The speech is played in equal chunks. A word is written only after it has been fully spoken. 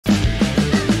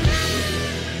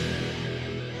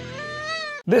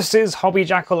This is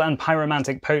Hobbyjackal and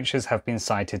Pyromantic Poachers have been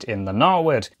sighted in the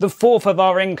Gnarlwood. The fourth of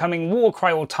our incoming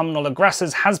Warcry autumnal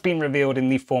aggressors has been revealed in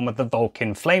the form of the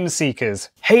Vulkyn Flameseekers.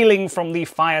 Hailing from the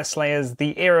Fyreslayers,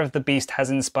 the Ear of the Beast has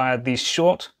inspired these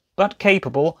short, but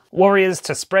capable, warriors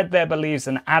to spread their beliefs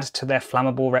and add to their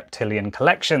flammable reptilian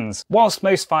collections. Whilst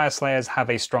most Fyreslayers have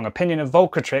a strong opinion of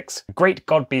Vulcatrix, a great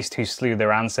god beast who slew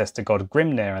their ancestor god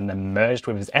Grimnir and then merged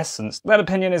with his essence, their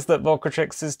opinion is that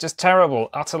Vulcatrix is just terrible,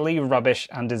 utterly rubbish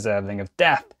and deserving of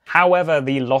death. However,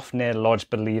 the Lothnir Lodge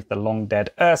believe the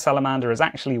long-dead Salamander is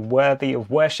actually worthy of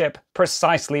worship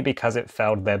precisely because it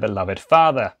felled their beloved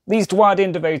father. These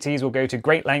Duardin devotees will go to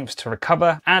great lengths to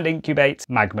recover and incubate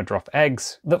Magmadroth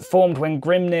eggs that formed when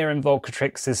Grimnir and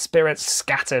Vulcatrix's spirits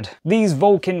scattered. These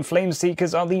Vulkyn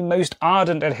Flameseekers are the most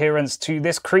ardent adherents to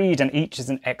this creed, and each is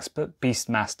an expert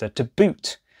beastmaster to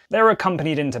boot. They're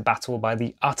accompanied into battle by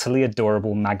the utterly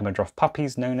adorable Magmadroth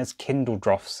puppies known as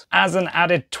Kindledroths. As an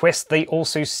added twist, they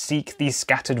also seek the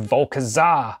scattered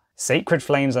Vulkazar, sacred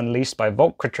flames unleashed by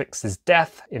Vulcatrix's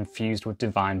death, infused with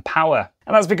divine power.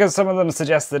 And that's because some of them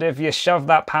suggest that if you shove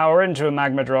that power into a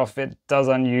Magmadroth, it does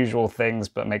unusual things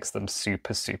but makes them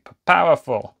super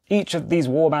powerful. Each of these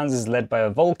warbands is led by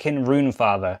a Vulkyn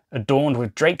Runefather, adorned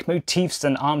with Drake motifs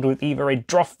and armed with either a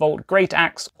Drothvolt Great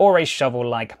Axe or a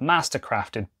shovel-like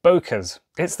mastercrafted Bokers.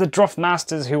 It's the Droth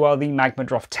Masters who are the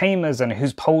Magmadroth Tamers and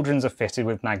whose pauldrons are fitted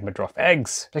with Magmadroth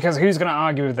eggs. Because who's going to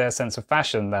argue with their sense of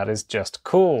fashion? That is just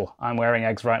cool. I'm wearing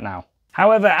eggs right now.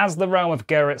 However, as the realm of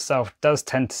Ghur itself does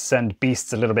tend to send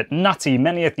beasts a little bit nutty,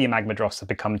 many of the Magmadroths have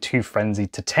become too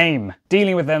frenzied to tame.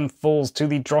 Dealing with them falls to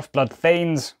the Drothblood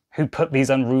Thanes, who put these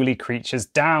unruly creatures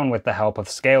down with the help of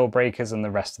Scalebreakers and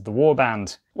the rest of the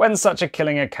warband. When such a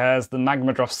killing occurs, the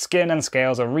Magmadroth's skin and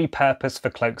scales are repurposed for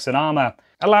cloaks and armour,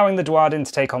 allowing the Duardin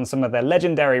to take on some of their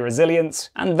legendary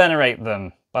resilience and venerate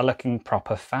them by looking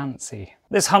proper fancy.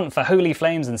 This hunt for holy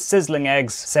flames and sizzling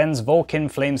eggs sends Vulkyn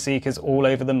Flameseekers all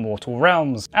over the mortal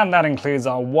realms, and that includes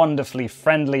our wonderfully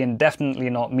friendly and definitely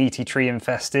not meaty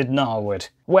tree-infested Gnarlwood,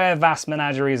 where vast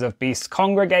menageries of beasts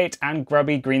congregate and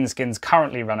grubby greenskins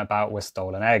currently run about with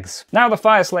stolen eggs. Now, the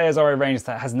Fyreslayers are a range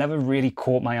that has never really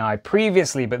caught my eye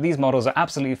previously, but these models are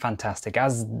absolutely fantastic,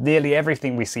 as nearly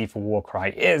everything we see for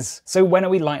Warcry is. So when are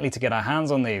we likely to get our hands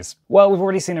on these? Well, we've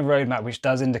already seen a roadmap which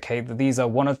does indicate that these are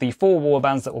one of the 4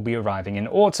 warbands that will be arriving in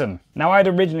autumn. Now, I'd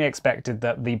originally expected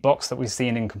that the box that we've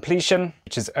seen in completion,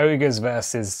 which is Ogres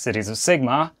versus Cities of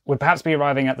Sigmar, would perhaps be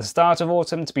arriving at the start of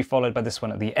autumn to be followed by this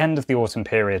one at the end of the autumn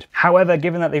period. However,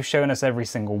 given that they've shown us every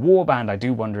single warband, I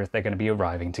do wonder if they're going to be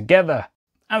arriving together.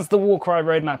 As the Warcry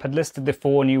roadmap had listed the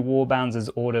 4 new warbands as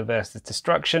Order versus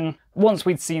Destruction, once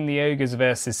we'd seen the Ogres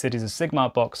versus Cities of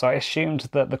Sigmar box, I assumed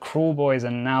that the Cruel Boys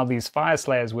and now these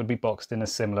Fyreslayers would be boxed in a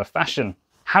similar fashion.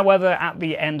 However, at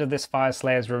the end of this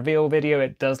Fyreslayers reveal video,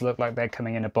 it does look like they're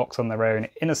coming in a box on their own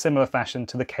in a similar fashion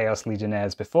to the Chaos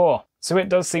Legionnaires before. So it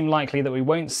does seem likely that we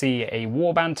won't see a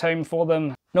warband tome for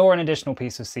them, nor an additional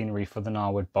piece of scenery for the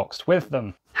Gnarlwood boxed with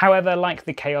them. However, like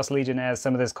the Chaos Legionnaires,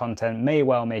 some of this content may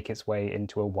well make its way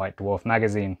into a White Dwarf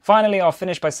magazine. Finally, I'll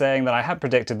finish by saying that I had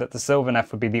predicted that the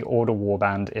Sylvaneth would be the Order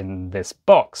warband in this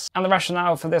box. And the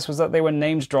rationale for this was that they were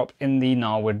named dropped in the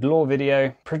Gnarlwood lore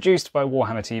video, produced by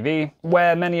Warhammer TV,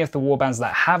 where many of the warbands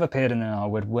that have appeared in the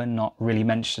Gnarlwood were not really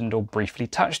mentioned or briefly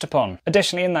touched upon.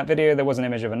 Additionally, in that video, there was an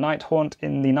image of a Nighthaunt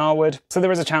in the Gnarlwood, so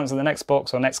there is a chance that the next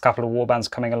box or next couple of warbands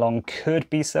coming along could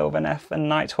be Sylvaneth and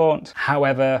Nighthaunt.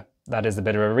 However, that is a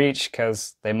bit of a reach,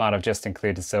 because they might have just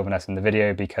included Sylvaneth in the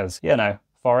video because, you know,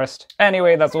 forest.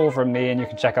 Anyway, that's all from me, and you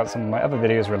can check out some of my other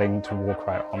videos relating to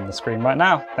Warcry on the screen right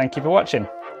now. Thank you for watching.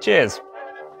 Cheers!